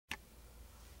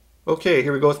Okay,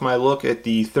 here we go with my look at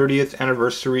the 30th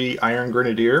anniversary Iron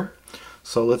Grenadier.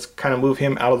 So let's kind of move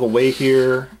him out of the way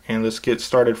here, and let's get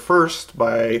started first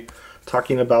by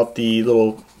talking about the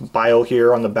little bio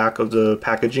here on the back of the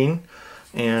packaging.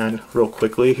 And real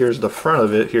quickly, here's the front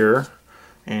of it here,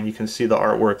 and you can see the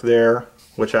artwork there,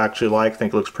 which I actually like. I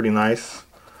think it looks pretty nice.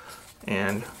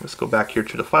 And let's go back here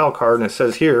to the file card, and it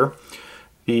says here,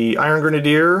 the Iron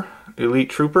Grenadier, Elite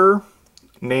Trooper,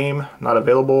 name not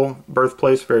available,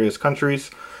 birthplace various countries,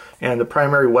 and the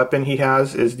primary weapon he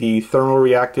has is the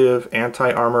thermal-reactive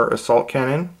anti-armor assault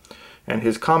cannon, and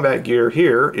his combat gear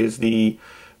here is the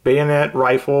bayonet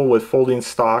rifle with folding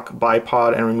stock,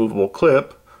 bipod, and removable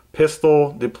clip,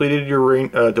 pistol, depleted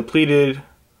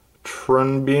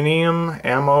trunnium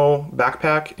ammo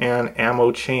backpack, and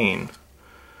ammo chain.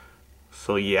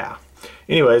 So yeah.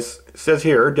 Anyways, it says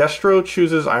here, Destro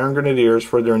chooses Iron Grenadiers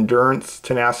for their endurance,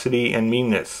 tenacity, and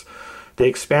meanness. They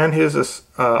expand his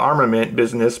armament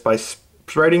business by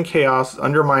spreading chaos,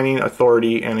 undermining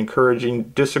authority, and encouraging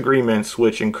disagreements,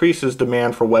 which increases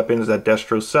demand for weapons that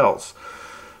Destro sells.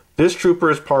 This trooper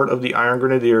is part of the Iron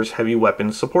Grenadiers heavy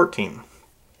weapons support team.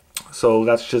 So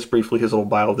that's just briefly his little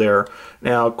bio there.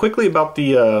 Now, quickly about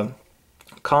the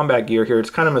combat gear here,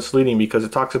 it's kind of misleading because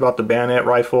it talks about the bayonet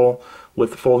rifle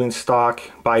with the folding stock,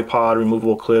 bipod,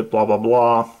 removable clip, blah blah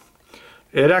blah.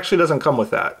 It actually doesn't come with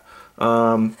that.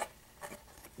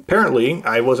 Apparently,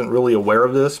 I wasn't really aware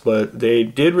of this, but they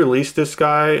did release this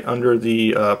guy under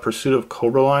the Pursuit of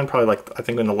Cobra line, probably like I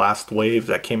think in the last wave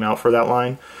that came out for that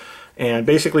line. And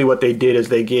basically what they did is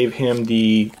they gave him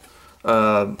the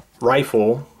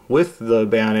rifle with the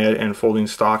bayonet and folding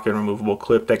stock and removable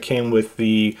clip that came with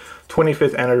the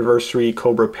 25th anniversary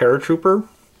Cobra Paratrooper.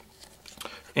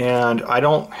 And I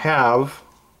don't have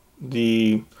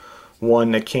the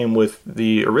one that came with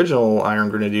the original Iron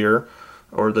Grenadier,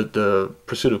 or the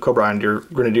Pursuit of Cobra Iron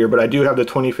Grenadier, but I do have the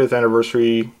 25th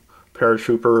anniversary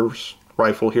Paratroopers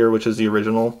rifle here, which is the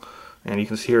original. And you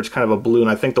can see here it's kind of a blue, and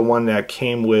I think the one that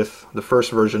came with the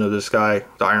first version of this guy,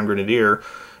 the Iron Grenadier,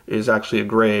 is actually a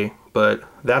gray. But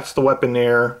that's the weapon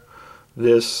there.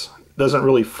 This doesn't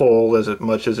really fold as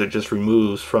much as it just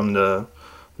removes from the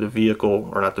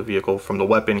vehicle, or not the vehicle, from the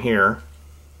weapon here,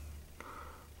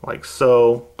 like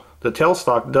so. The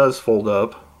tailstock does fold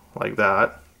up like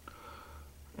that,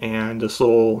 and this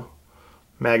little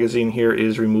magazine here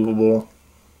is removable.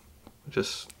 It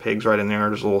just pegs right in there.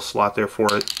 There's a little slot there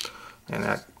for it, and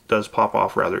that does pop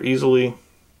off rather easily.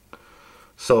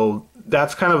 So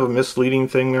that's kind of a misleading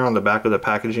thing there on the back of the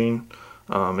packaging.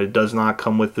 It does not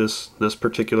come with this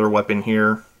particular weapon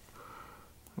here.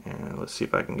 And let's see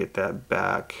if I can get that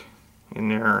back in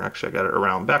there. Actually, I got it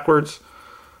around backwards.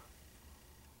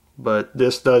 But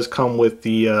this does come with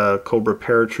the Cobra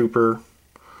Paratrooper.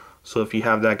 So if you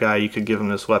have that guy, you could give him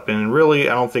this weapon. And really,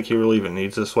 I don't think he really even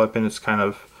needs this weapon. It's kind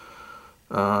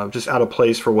of just out of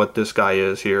place for what this guy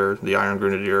is here, the Iron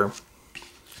Grenadier.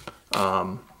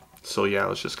 So yeah,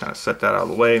 let's just kind of set that out of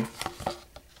the way.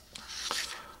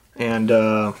 And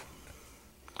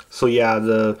so yeah,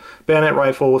 the bayonet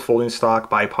rifle with folding stock,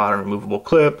 bipod, and removable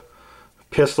clip.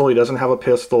 Pistol, he doesn't have a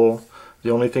pistol. The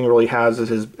only thing he really has is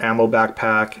his ammo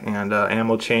backpack and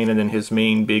ammo chain, and then his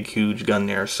main big huge gun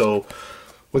there. So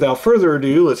without further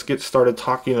ado, let's get started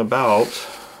talking about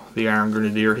the Iron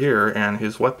Grenadier here and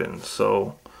his weapons.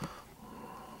 So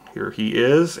here he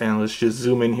is, and let's just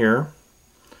zoom in here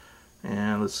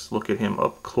and let's look at him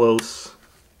up close.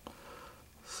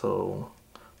 So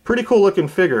pretty cool looking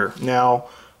figure. Now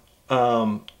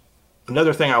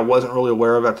another thing I wasn't really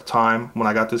aware of at the time when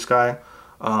I got this guy,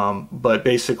 but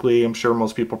basically, I'm sure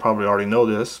most people probably already know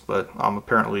this, but I'm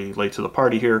apparently late to the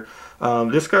party here.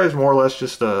 This guy is more or less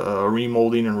just a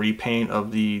remolding and repaint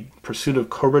of the Pursuit of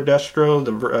Cobra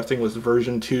Destro. I think it was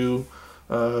version 2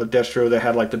 Destro that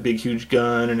had like the big huge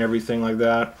gun and everything like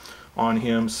that on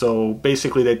him. So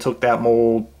basically they took that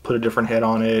mold, put a different head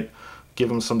on it, give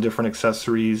him some different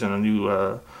accessories and a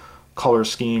new color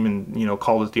scheme, and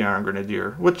called it the Iron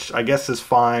Grenadier, which I guess is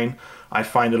fine. I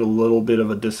find it a little bit of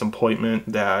a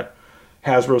disappointment that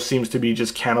Hasbro seems to be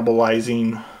just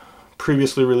cannibalizing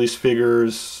previously released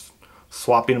figures,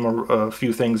 swapping them a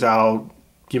few things out,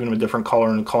 giving them a different color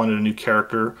and calling it a new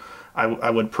character. I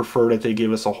would prefer that they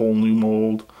give us a whole new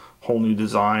mold, whole new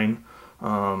design,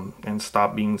 and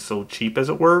stop being so cheap, as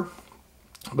it were.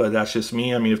 But that's just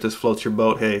me. I mean, if this floats your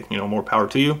boat, hey, more power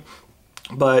to you.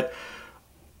 But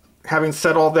having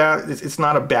said all that, it's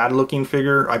not a bad looking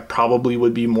figure. I probably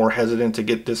would be more hesitant to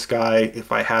get this guy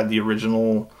if I had the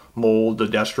original mold, the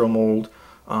Destro mold.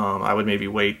 I would maybe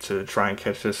wait to try and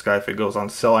catch this guy if it goes on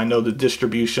sale. I know the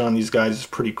distribution on these guys is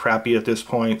pretty crappy at this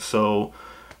point, so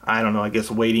I don't know, I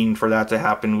guess waiting for that to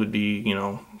happen would be, you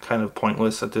know, kind of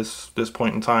pointless at this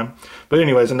point in time. But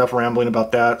anyways, enough rambling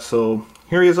about that. So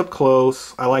here he is up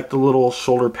close. I like the little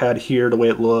shoulder pad here, the way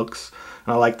it looks.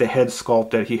 And I like the head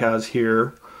sculpt that he has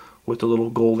here with the little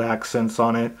gold accents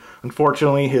on it.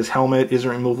 Unfortunately, his helmet isn't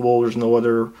removable. There's no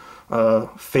other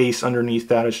face underneath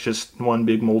that. It's just one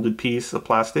big molded piece of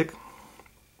plastic.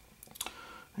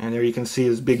 And there you can see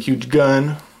his big huge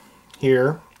gun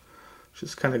here.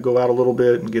 Just kind of go out a little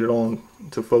bit and get it all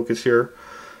into focus here.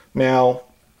 Now,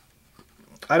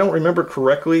 I don't remember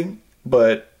correctly,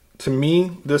 but to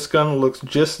me, this gun looks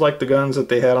just like the guns that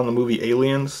they had on the movie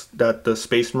Aliens that the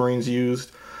Space Marines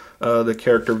used. The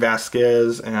character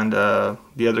Vasquez and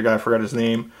the other guy, I forgot his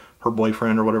name, her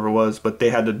boyfriend or whatever it was, but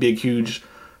they had the big huge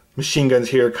machine guns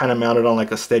here kind of mounted on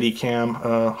like a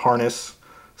Steadicam harness.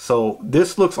 So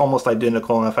this looks almost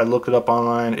identical, and if I look it up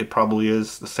online, it probably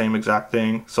is the same exact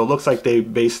thing. So it looks like they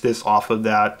based this off of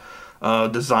that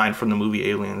design from the movie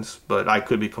Aliens, but I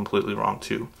could be completely wrong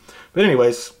too. But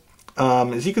anyways,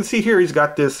 as you can see here, he's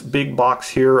got this big box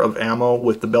here of ammo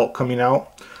with the belt coming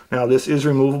out. Now this is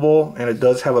removable, and it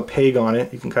does have a peg on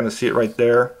it. You can kind of see it right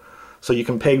there. So you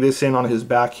can peg this in on his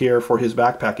back here for his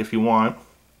backpack if you want.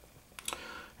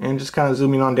 And just kind of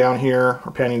zooming on down here,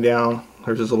 or panning down,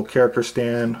 there's this little character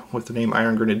stand with the name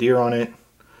Iron Grenadier on it.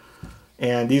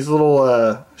 And these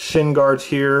little shin guards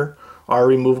here are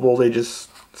removable. They just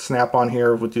snap on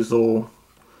here with these little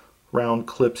round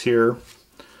clips here.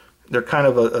 They're kind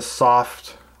of a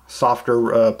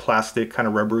softer plastic, kind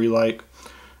of rubbery like.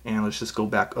 And let's just go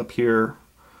back up here.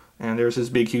 And there's this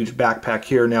big huge backpack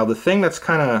here. Now the thing that's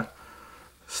kind of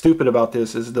stupid about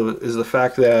this is the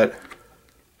fact that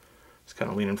it's kind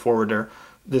of leaning forward there.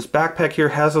 This backpack here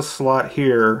has a slot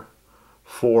here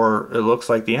for, it looks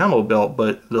like the ammo belt,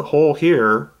 but the hole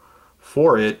here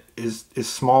for it is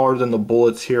smaller than the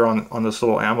bullets here on this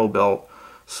little ammo belt.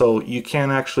 So you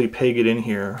can't actually peg it in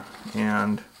here,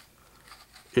 and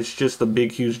it's just a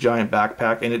big huge giant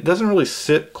backpack, and it doesn't really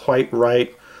sit quite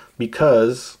right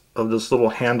because of this little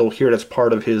handle here that's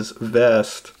part of his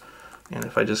vest. And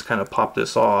if I just kind of pop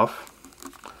this off,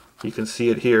 you can see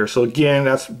it here. So again,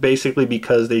 that's basically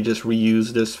because they just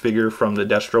reused this figure from the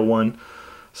Destro one.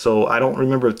 So I don't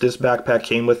remember if this backpack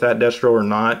came with that Destro or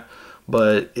not,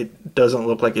 but it doesn't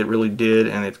look like it really did,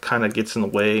 and it kind of gets in the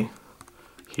way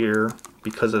here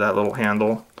because of that little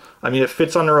handle. I mean, it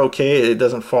fits on there okay, it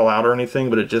doesn't fall out or anything,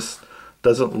 but it just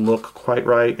doesn't look quite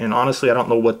right. And honestly, I don't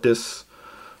know what this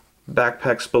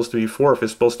backpack's supposed to be for, if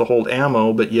it's supposed to hold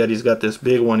ammo, but yet he's got this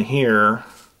big one here.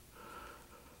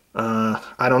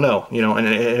 I don't know, you know, and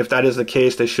if that is the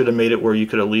case, they should have made it where you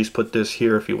could at least put this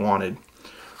here if you wanted.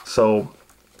 So,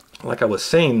 like I was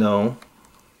saying though,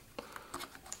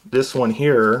 this one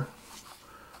here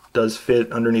does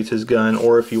fit underneath his gun,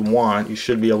 or if you want, you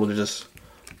should be able to just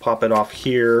pop it off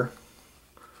here.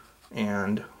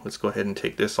 And let's go ahead and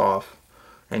take this off.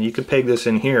 And you can peg this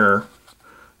in here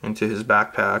into his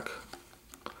backpack,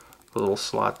 a little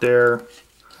slot there,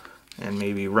 and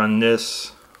maybe run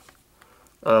this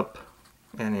up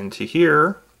and into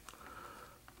here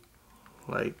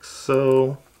like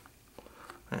so,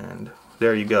 and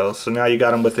there you go. So now you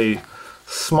got him with a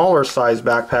smaller size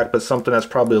backpack, but something that's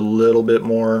probably a little bit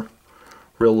more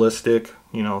realistic,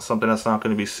 you know, something that's not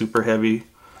going to be super heavy.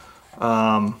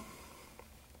 So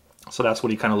that's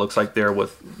what he kind of looks like there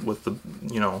with the,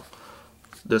 you know,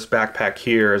 this backpack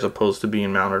here as opposed to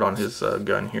being mounted on his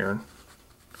gun here.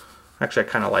 Actually, I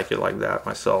kind of like it like that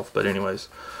myself, but anyways.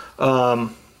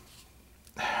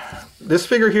 This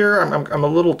figure here, I'm a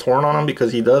little torn on him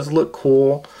because he does look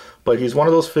cool, but he's one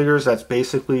of those figures that's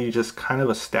basically just kind of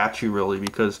a statue really,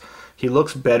 because he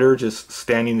looks better just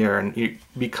standing there, and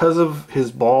because of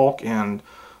his bulk and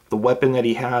the weapon that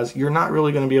he has, you're not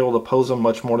really going to be able to pose him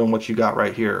much more than what you got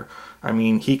right here. I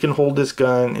mean, he can hold this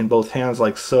gun in both hands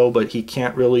like so, but he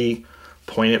can't really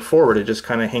point it forward. It just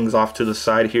kind of hangs off to the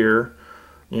side here.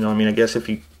 You know, I mean, I guess if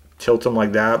you tilt him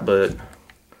like that, but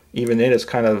even then it's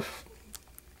kind of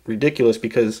ridiculous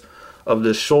because of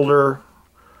the shoulder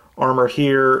armor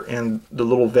here and the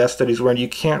little vest that he's wearing. You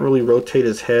can't really rotate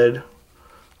his head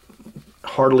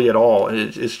hardly at all.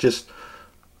 It's just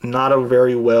not a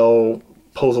very well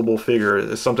posable figure.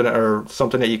 It's something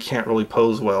that you can't really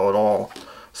pose well at all.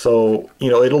 So, you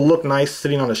know, it'll look nice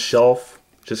sitting on a shelf,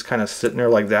 just kind of sitting there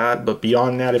like that. But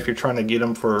beyond that, if you're trying to get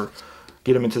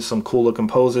him into some cool looking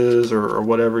poses or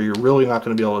whatever, you're really not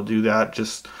going to be able to do that,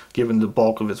 just given the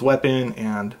bulk of his weapon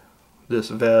and this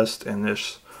vest and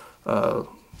this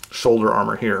shoulder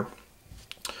armor here.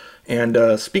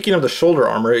 And speaking of the shoulder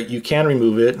armor, you can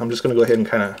remove it. I'm just going to go ahead and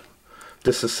kind of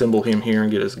disassemble him here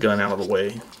and get his gun out of the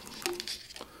way.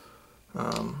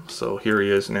 So here he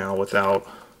is now without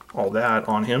all that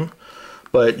on him.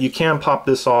 But you can pop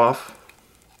this off,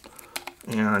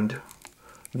 and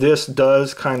this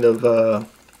does kind of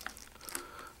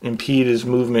impede his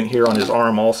movement here on his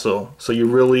arm also. So you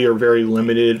really are very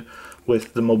limited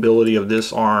with the mobility of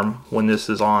this arm when this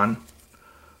is on.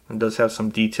 It does have some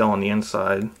detail on the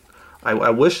inside.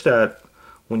 I wish that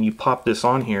when you pop this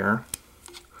on here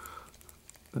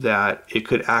that it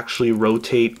could actually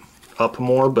rotate up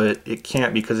more, but it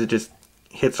can't because it just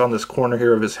hits on this corner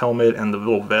here of his helmet and the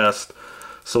little vest.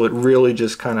 So it really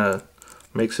just kind of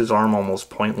makes his arm almost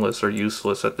pointless or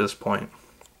useless at this point.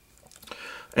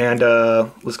 And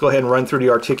let's go ahead and run through the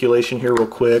articulation here real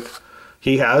quick.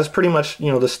 He has pretty much,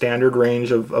 you know, the standard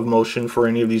range of motion for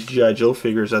any of these G.I. Joe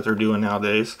figures that they're doing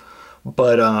nowadays.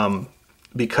 But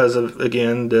because of,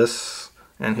 again, this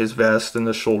and his vest and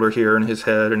the shoulder here and his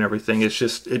head and everything, it's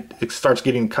just, it starts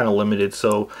getting kind of limited.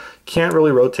 So can't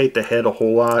really rotate the head a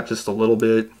whole lot, just a little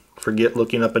bit. Forget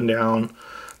looking up and down.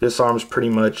 This arm's pretty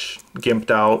much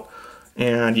gimped out.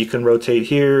 And you can rotate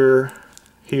here,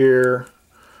 here.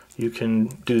 You can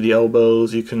do the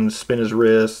elbows. You can spin his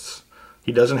wrists.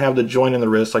 He doesn't have the joint in the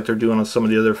wrist like they're doing on some of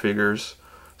the other figures.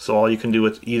 So all you can do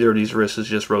with either of these wrists is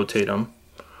just rotate them.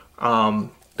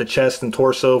 The chest and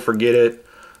torso, forget it.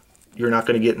 You're not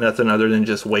going to get nothing other than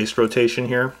just waist rotation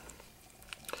here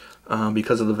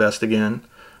because of the vest again.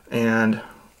 And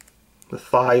the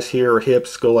thighs here or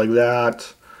hips go like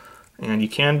that. And you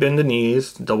can bend the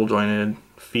knees, double jointed.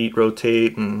 Feet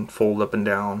rotate and fold up and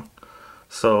down.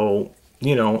 So,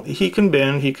 you know, he can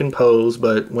bend, he can pose,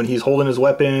 but when he's holding his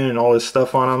weapon and all his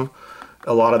stuff on him,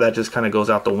 a lot of that just kind of goes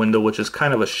out the window, which is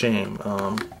kind of a shame.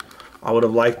 I would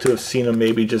have liked to have seen him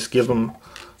maybe just give him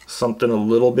something a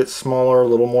little bit smaller, a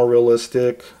little more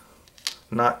realistic,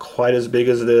 not quite as big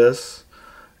as this,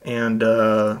 and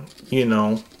you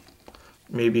know,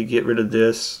 maybe get rid of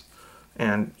this,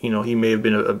 and you know, he may have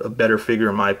been a better figure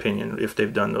in my opinion if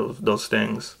they've done those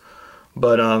things.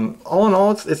 But all in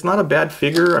all, it's not a bad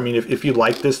figure. I mean, if you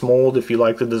like this mold, if you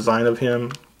like the design of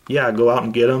him, yeah, go out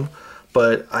and get him.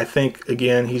 But I think,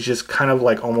 again, he's just kind of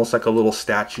like almost like a little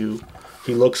statue.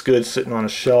 He looks good sitting on a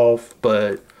shelf,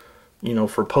 but you know,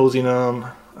 for posing him,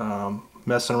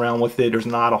 messing around with it, there's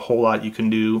not a whole lot you can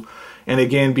do. And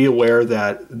again, be aware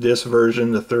that this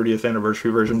version, the 30th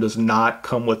anniversary version, does not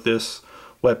come with this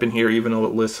weapon here, even though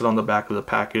it listed on the back of the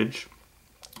package.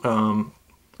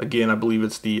 Again, I believe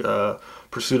it's the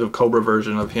Pursuit of Cobra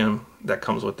version of him that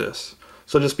comes with this.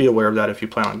 So just be aware of that if you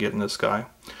plan on getting this guy.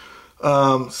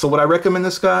 So would I recommend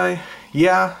this guy?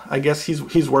 Yeah, I guess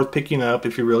he's worth picking up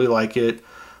if you really like it.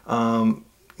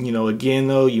 You know, again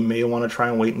though, you may want to try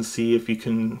and wait and see if you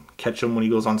can catch him when he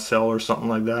goes on sale or something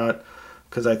like that.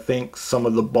 Because I think some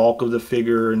of the bulk of the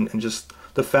figure and just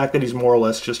the fact that he's more or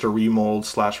less just a remold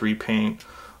 / repaint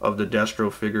of the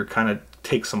Destro figure kind of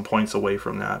takes some points away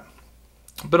from that.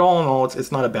 But all in all,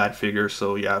 it's not a bad figure.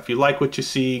 So yeah, if you like what you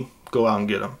see, go out and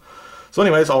get him. So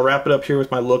anyways, I'll wrap it up here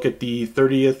with my look at the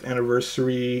 30th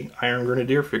anniversary Iron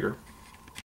Grenadier figure.